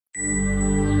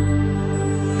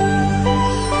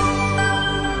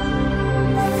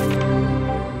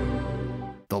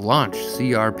LAUNCH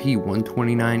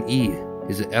CRP129E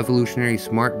is an evolutionary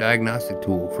smart diagnostic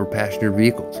tool for passenger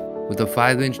vehicles with a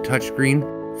 5-inch touchscreen,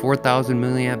 4,000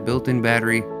 mAh built-in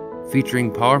battery, featuring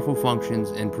powerful functions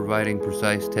and providing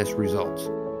precise test results.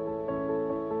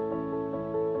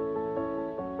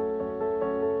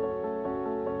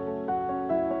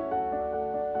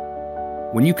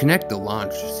 When you connect the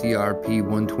LAUNCH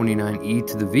CRP129E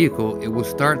to the vehicle, it will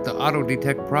start the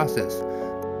auto-detect process.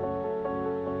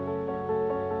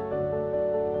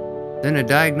 Then a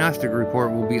diagnostic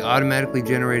report will be automatically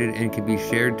generated and can be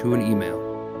shared to an email.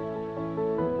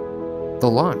 The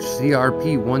LAUNCH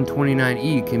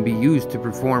CRP129E can be used to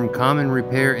perform common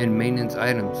repair and maintenance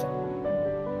items.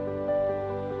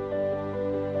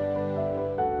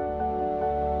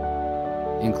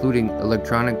 Including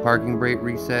electronic parking brake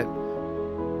reset,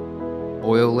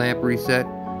 oil lamp reset,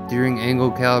 steering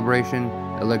angle calibration,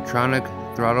 electronic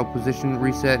throttle position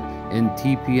reset, and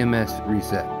TPMS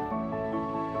reset.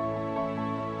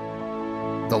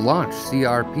 The LAUNCH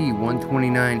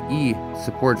CRP129E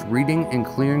supports reading and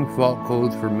clearing fault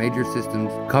codes for major systems,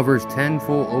 covers 10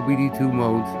 full OBD2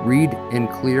 modes, read and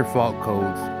clear fault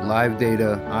codes, live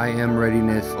data, IM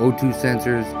readiness, O2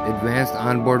 sensors, advanced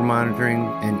onboard monitoring,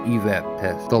 and EVAP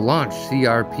tests. The LAUNCH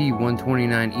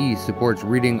CRP129E supports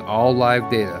reading all live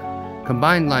data.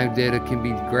 Combined live data can be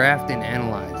graphed and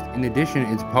analyzed. In addition,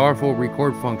 its powerful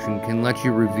record function can let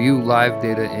you review live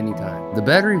data anytime. The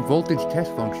battery voltage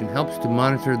test function helps to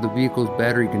monitor the vehicle's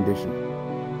battery condition.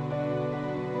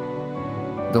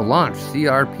 The LAUNCH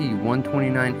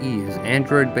CRP129E is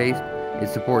Android-based. It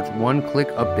supports one-click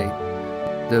update,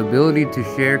 the ability to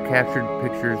share captured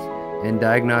pictures and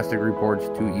diagnostic reports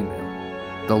to email.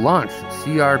 The LAUNCH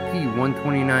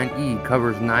CRP129E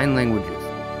covers 9 languages.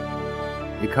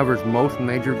 It covers most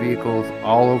major vehicles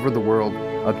all over the world,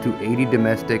 up to 80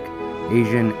 domestic,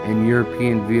 Asian, and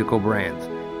European vehicle brands.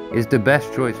 It's the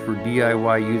best choice for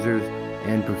DIY users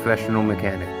and professional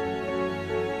mechanics.